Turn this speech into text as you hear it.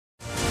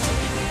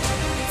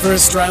For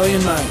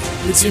Australian made,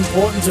 it's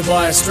important to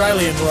buy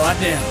Australian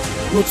right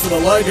now. Look for the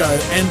logo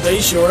and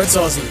be sure it's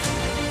Aussie.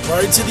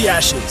 Road to the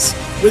Ashes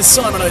with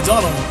Simon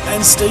O'Donnell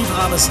and Steve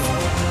Harmison.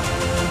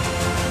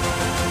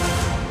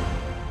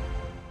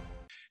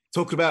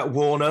 Talked about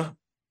Warner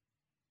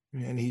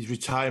and his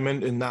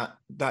retirement and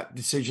that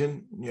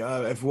decision. You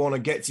know, if Warner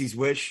gets his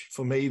wish,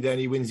 for me, then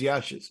he wins the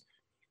Ashes.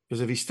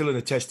 Because if he's still in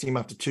the Test team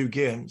after 2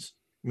 games,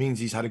 it means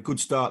he's had a good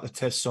start the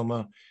Test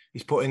summer.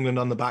 He's put England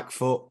on the back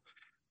foot.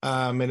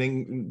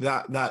 And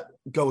that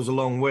goes a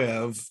long way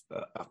of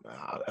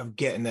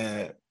getting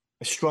a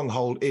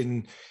stronghold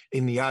in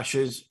the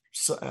Ashes.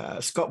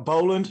 Scott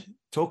Boland,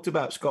 talked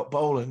about Scott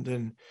Boland,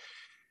 and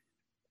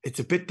it's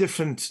a bit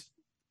different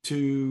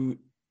to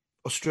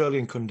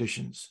Australian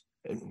conditions.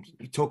 And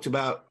he talked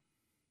about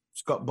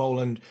Scott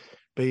Boland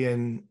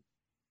being,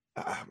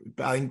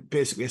 I think,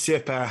 basically a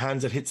safe pair of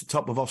hands that hits the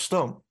top of off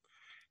stump.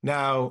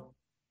 Now,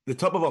 the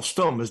top of off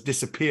stump has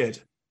disappeared.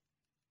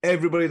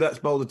 Everybody that's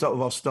bowled the top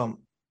of off stump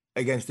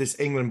against this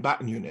England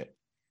batting unit,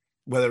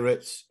 whether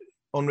it's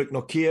Unrik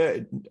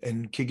Nokia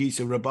and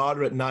Kigisa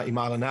Rabada at 90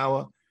 mile an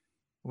hour,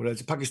 whether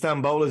it's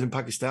Pakistan bowlers in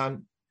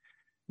Pakistan,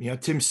 you know,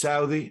 Tim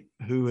Southey,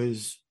 who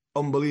is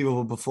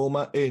unbelievable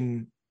performer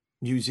in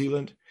New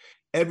Zealand.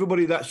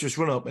 Everybody that's just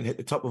run up and hit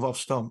the top of off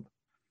stump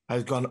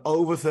has gone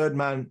over third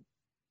man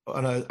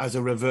as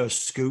a reverse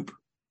scoop,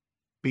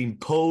 been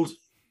pulled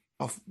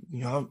off,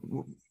 you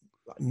know,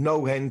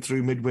 no end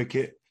through mid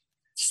wicket,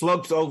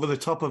 slugged over the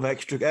top of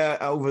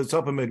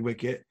mid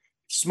wicket,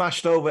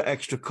 smashed over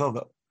extra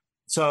cover.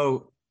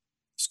 So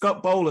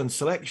Scott Boland's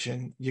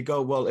selection, you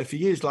go, well, if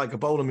he is like a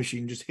bowling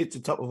machine, just hits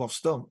the top of off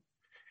stump,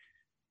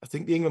 I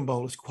think the England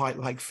bowlers quite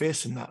like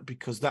facing that,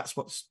 because that's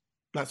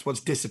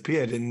what's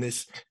disappeared in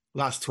this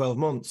last 12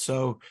 months.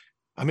 So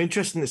I'm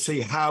interested to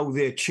see how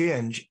they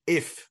change,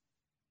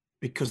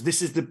 because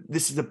this is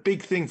the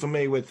big thing for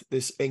me with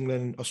this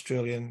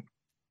England-Australian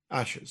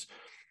Ashes,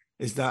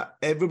 is that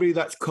everybody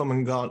that's come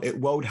and gone, it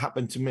won't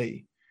happen to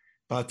me.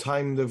 By the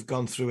time they've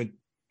gone through a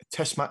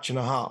Test match and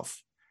a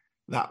half,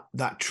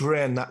 that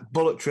train, that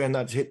bullet train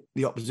that's hit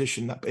the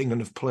opposition that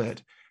England have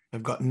played,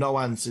 they've got no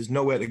answers,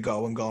 nowhere to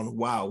go, and gone,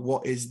 wow,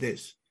 what is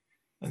this?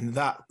 And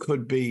that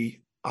could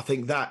be, I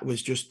think that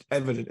was just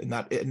evident in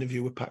that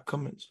interview with Pat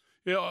Cummins.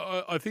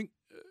 Yeah, I think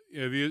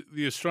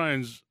the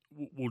Australians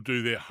will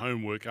do their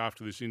homework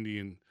after this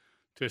Indian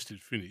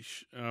tested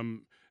finish.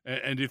 And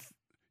if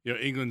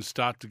England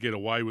start to get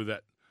away with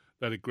that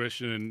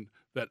aggression and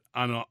that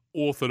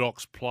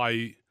unorthodox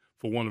play,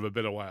 for want of a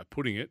better way of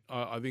putting it,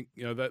 I think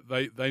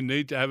that they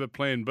need to have a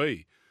plan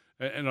B.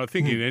 And I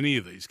think in any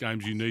of these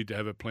games you need to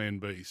have a plan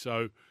B.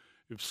 So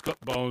if Scott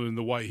Boland and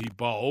the way he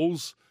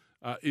bowls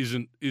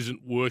isn't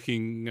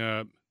working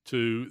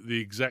to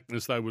the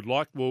exactness they would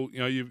like, well,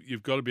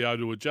 you've got to be able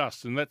to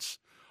adjust, and that's,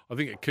 I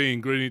think, a key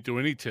ingredient to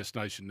any Test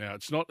nation now.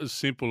 It's not as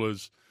simple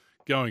as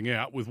going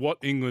out with what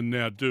England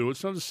now do.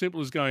 It's not as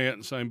simple as going out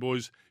and saying,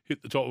 boys,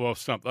 hit the top of off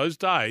stump. Those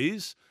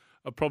days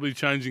are probably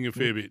changing a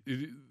fair bit.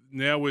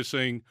 Now we're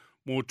seeing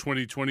more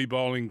 20-20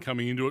 bowling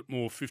coming into it,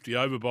 more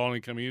 50-over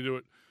bowling coming into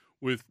it,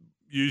 with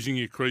using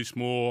your crease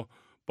more,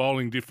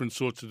 bowling different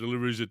sorts of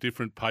deliveries at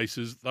different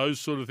paces, those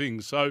sort of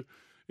things. So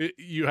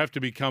you have to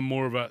become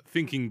more of a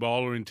thinking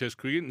bowler in Test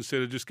cricket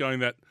instead of just going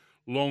that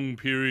long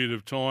period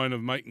of time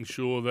of making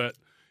sure that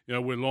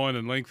we're line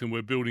and length and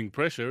we're building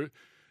pressure.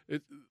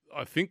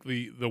 I think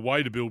the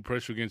way to build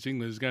pressure against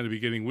England is going to be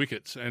getting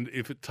wickets, and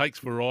if it takes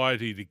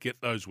variety to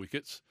get those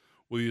wickets,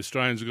 well, the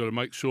Australians have got to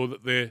make sure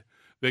that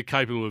they're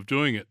capable of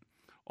doing it.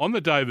 On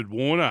the David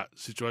Warner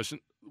situation,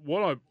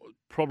 what I'm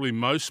probably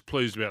most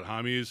pleased about,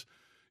 Harmy, is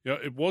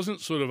it wasn't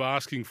sort of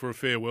asking for a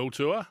farewell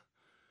tour.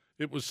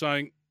 It was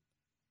saying,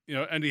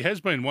 and he has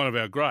been one of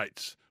our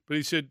greats, but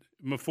he said,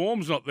 my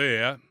form's not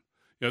there.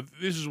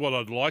 This is what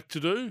I'd like to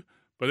do,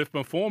 but if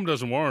my form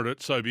doesn't warrant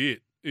it, so be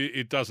it.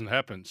 It doesn't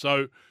happen.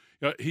 So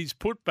he's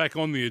put back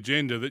on the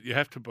agenda that you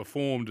have to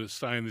perform to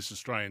stay in this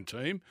Australian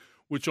team,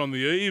 which on the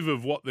eve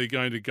of what they're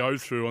going to go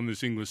through on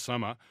this English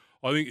summer,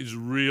 I think is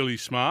really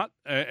smart.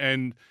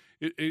 And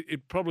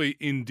it probably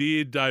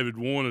endeared David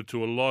Warner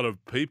to a lot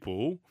of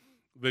people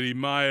that he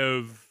may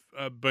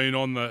have been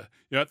on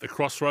at the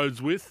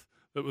crossroads with,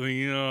 that were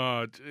thinking,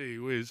 oh, gee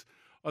whiz.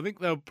 I think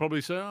they'll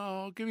probably say,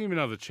 oh, I'll give him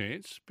another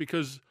chance,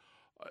 because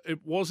it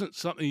wasn't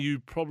something you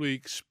probably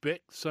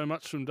expect so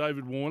much from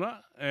David Warner.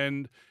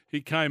 And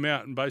he came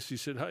out and basically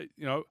said, hey,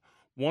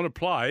 want to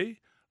play,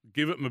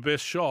 give it my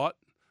best shot,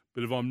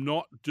 but if I'm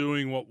not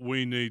doing what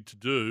we need to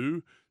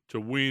do to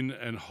win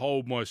and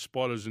hold my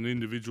spot as an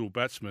individual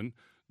batsman,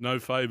 no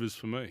favours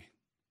for me.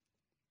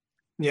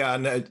 Yeah,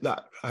 and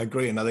that I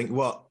agree. And I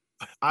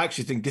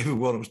actually think David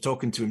Warner was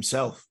talking to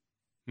himself.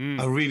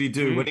 I really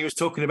do. When he was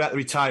talking about the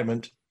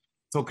retirement,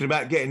 talking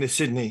about getting to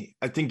Sydney,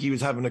 I think he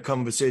was having a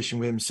conversation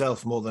with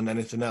himself more than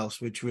anything else,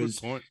 which was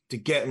to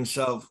get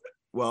himself,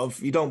 well,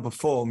 if you don't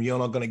perform, you're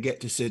not going to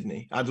get to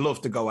Sydney. I'd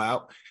love to go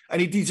out.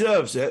 And he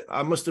deserves it,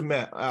 I must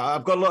admit.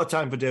 I've got a lot of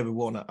time for David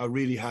Warner. I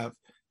really have.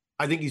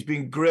 I think he's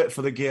been great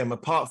for the game,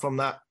 apart from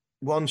that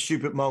one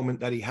stupid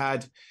moment that he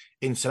had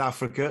in South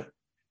Africa.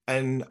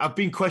 And I've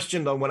been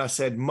questioned on when I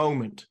said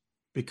moment,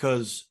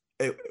 because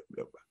it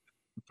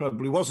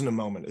probably wasn't a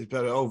moment. It's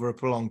been over a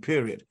prolonged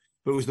period.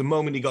 But it was the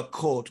moment he got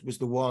caught was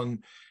the one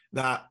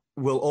that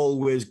will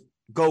always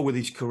go with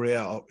his career,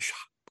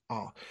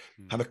 or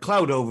have a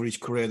cloud over his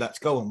career that's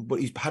going. But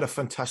he's had a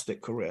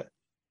fantastic career.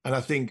 And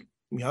I think,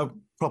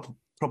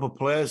 proper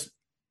players,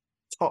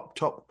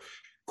 top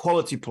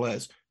quality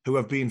players who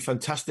have been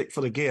fantastic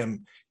for the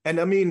game. And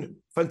I mean,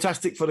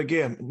 fantastic for the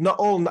game. Not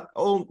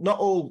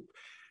all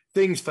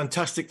things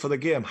fantastic for the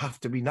game have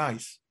to be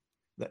nice.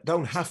 That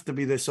don't have to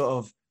be the sort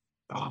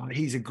of,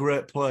 he's a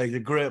great player, he's a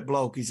great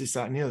bloke, he's this,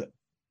 that, and the other.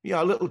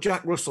 Yeah, little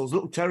Jack Russells,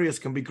 little terriers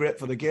can be great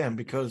for the game,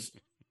 because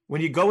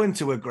when you go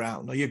into a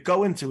ground or you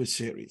go into a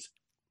series,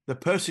 the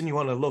person you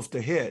want to love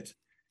to hate,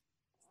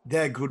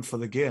 they're good for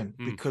the game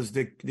because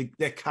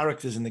they're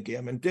characters in the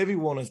game. And Davy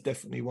Warner's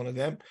definitely one of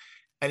them.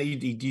 And he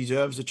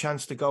deserves a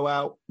chance to go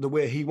out the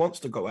way he wants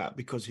to go out,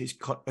 because his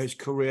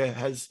career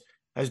has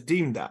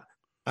deemed that.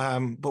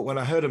 But when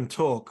I heard him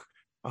talk,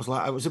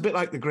 I was a bit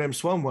like the Graham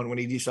Swan one when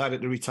he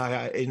decided to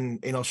retire in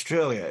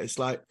Australia. It's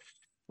like,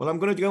 well, I'm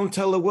going to go and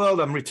tell the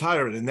world I'm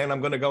retiring, and then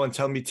I'm going to go and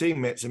tell my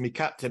teammates and my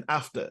captain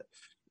after,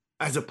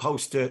 as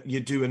opposed to you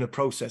doing a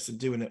process and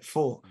doing it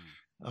for.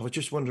 I was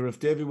just wondering if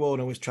Davy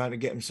Warner was trying to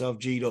get himself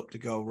G'd up to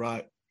go,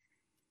 right,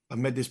 I've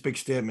made this big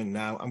statement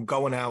now. I'm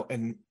going out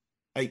in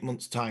 8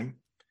 months' time,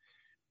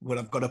 when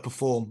I've got to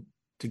perform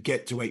to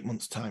get to 8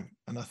 months' time.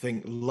 And I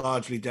think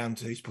largely down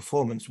to his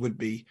performance would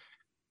be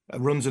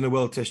runs in the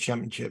World Test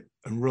Championship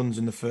and runs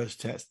in the first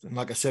test. And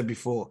like I said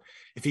before,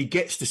 if he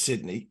gets to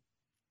Sydney,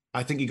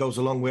 I think he goes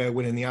a long way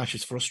winning the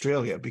Ashes for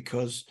Australia,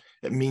 because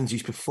it means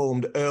he's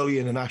performed early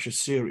in an Ashes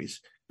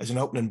series as an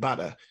opening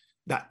batter.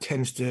 That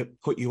tends to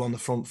put you on the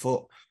front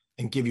foot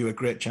and give you a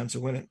great chance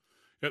of winning.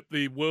 At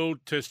the World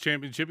Test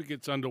Championship, it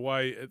gets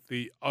underway at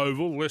the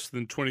Oval, less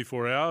than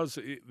 24 hours.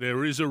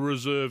 There is a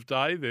reserve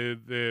day.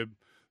 They're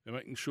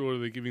making sure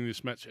they're giving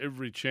this match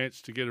every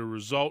chance to get a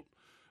result.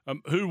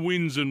 Who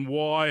wins and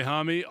why,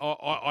 Harmy?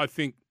 I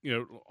think,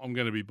 I'm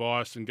going to be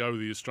biased and go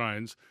with the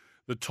Australians.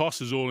 The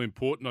toss is all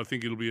important. I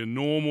think it'll be a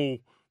normal,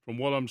 from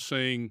what I'm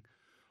seeing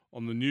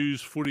on the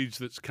news footage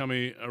that's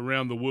coming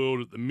around the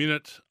world at the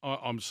minute,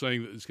 I'm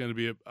seeing that it's going to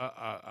be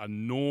a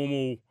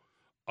normal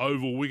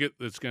oval wicket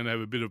that's going to have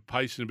a bit of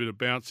pace and a bit of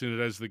bounce in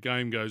it as the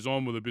game goes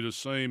on, with a bit of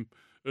seam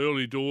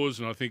early doors.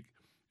 And I think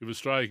if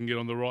Australia can get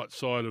on the right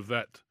side of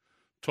that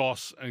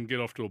toss and get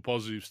off to a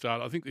positive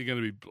start, I think they're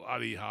going to be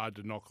bloody hard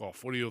to knock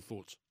off. What are your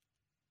thoughts?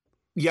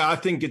 Yeah, I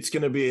think it's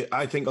going to be,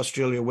 I think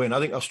Australia win. I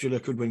think Australia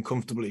could win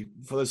comfortably,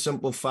 for the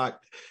simple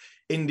fact,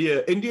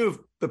 India,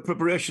 the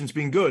preparation's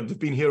been good. They've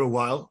been here a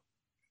while.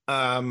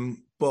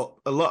 But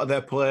a lot of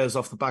their players,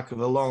 off the back of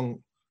a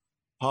long,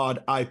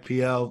 hard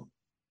IPL,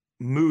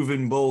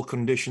 moving ball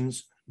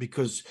conditions,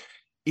 because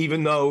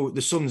even though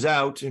the sun's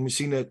out, and we've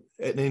seen it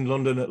in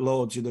London at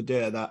Lord's the other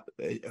day, that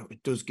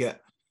it does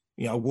get,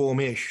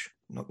 warmish,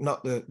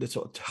 not the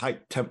sort of high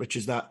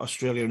temperatures that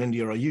Australia and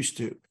India are used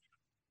to.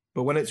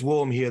 But when it's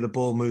warm here, the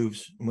ball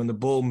moves. And when the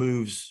ball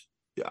moves,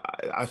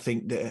 I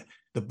think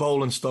the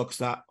bowling stocks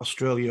that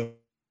Australia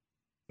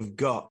have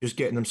got, just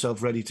getting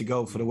themselves ready to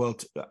go for the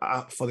world,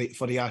 for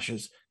the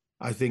Ashes,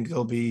 I think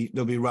they'll be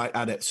right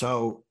at it.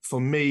 So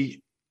for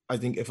me, I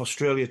think if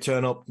Australia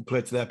turn up and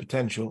play to their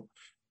potential,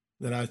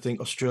 then I think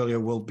Australia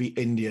will beat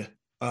India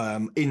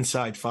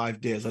inside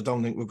 5 days. I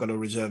don't think we've got a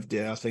reserve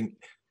day. I think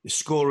the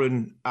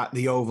scoring at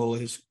the Oval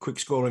is quick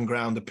scoring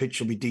ground. The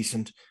pitch will be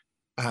decent,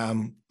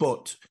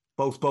 but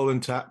both bowling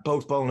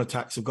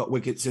attacks have got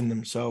wickets in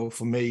them. So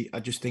for me, I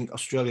just think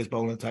Australia's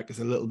bowling attack is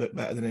a little bit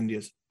better than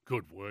India's.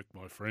 Good work,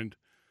 my friend.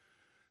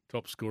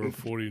 Top score of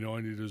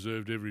 49. You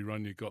deserved every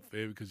run you got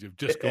there, because you've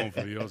just gone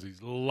for the Aussies.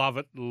 Love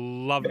it,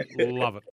 love it, love it.